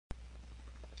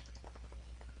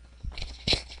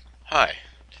Hi,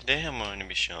 today I'm going to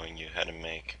be showing you how to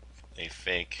make a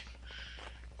fake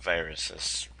virus,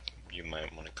 as you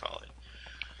might want to call it.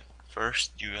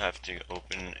 First, you have to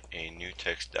open a new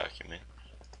text document,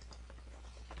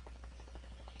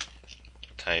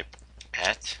 type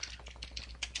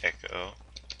 @echo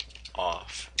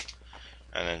off,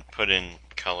 and then put in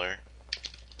color,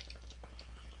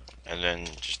 and then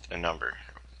just a number,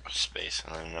 a space,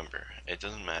 and then a number. It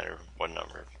doesn't matter what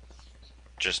number,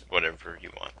 just whatever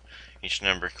you want. Each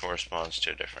number corresponds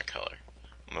to a different color.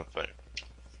 I'm going to put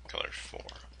color 4.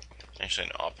 Actually,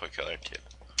 no, I'll put color 2.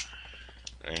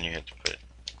 And then you have to put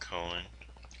colon,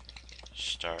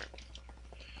 start,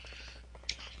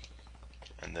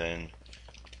 and then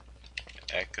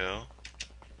echo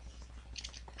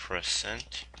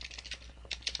percent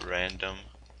random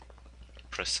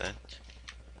percent.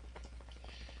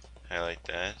 Highlight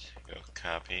that, go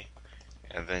copy,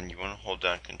 and then you want to hold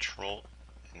down Control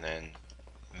and then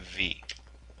V,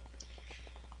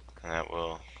 and that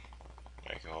will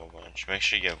make a whole bunch. Make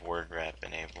sure you have word wrap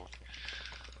enabled.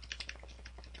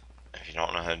 If you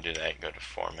don't know how to do that, go to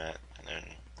Format and then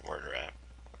word wrap.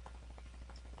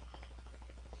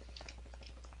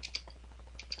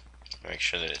 Make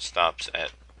sure that it stops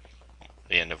at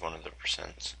the end of one of the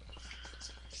percents.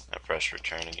 Now press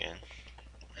return again,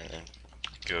 and then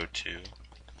go to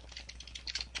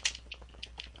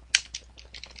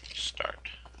start.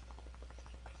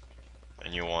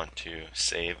 And you want to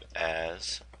save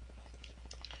as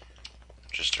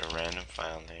just a random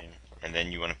file name, and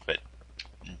then you want to put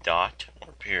dot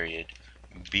or period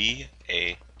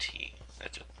BAT.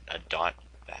 That's a dot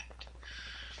bat.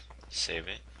 Save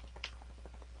it.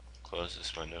 Close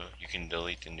this window. You can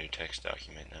delete the new text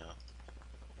document now.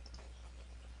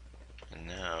 And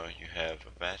now you have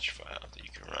a batch file that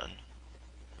you can run,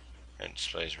 and it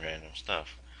displays random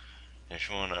stuff. And if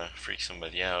you want to freak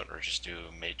somebody out or just do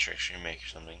a matrix remake or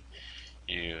something,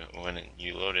 when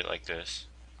you load it like this,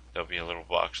 there'll be a little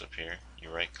box up here. You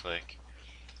right click,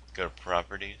 go to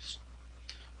properties,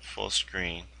 full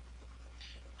screen,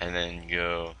 and then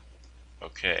go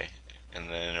OK, and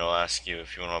then it'll ask you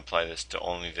if you want to apply this to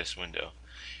only this window.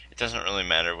 It doesn't really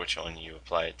matter which one you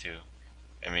apply it to.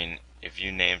 I mean, if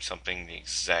you name something the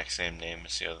exact same name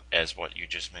as what you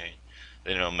just made,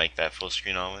 then it'll make that full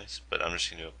screen always, but I'm just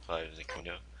going to apply it to the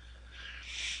window.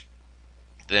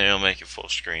 Then it'll make it full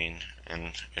screen,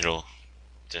 and it'll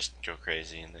just go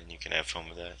crazy, and then you can have fun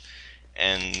with that.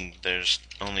 And there's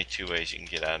only two ways you can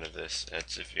get out of this.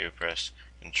 That's if you press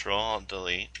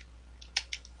Control-Alt-Delete,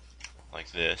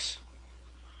 like this,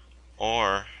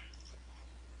 or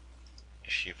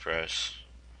if you press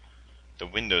the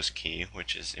Windows key,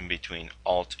 which is in between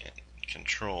Alt and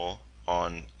Control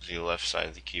on the left side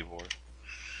of the keyboard,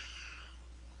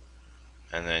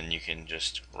 and then you can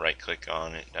just right click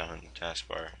on it down in the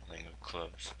taskbar and then go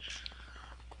close.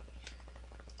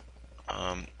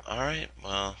 Alright,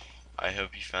 well, I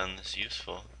hope you found this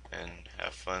useful and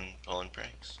have fun pulling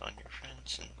pranks on your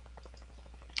friends. And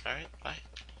alright, bye.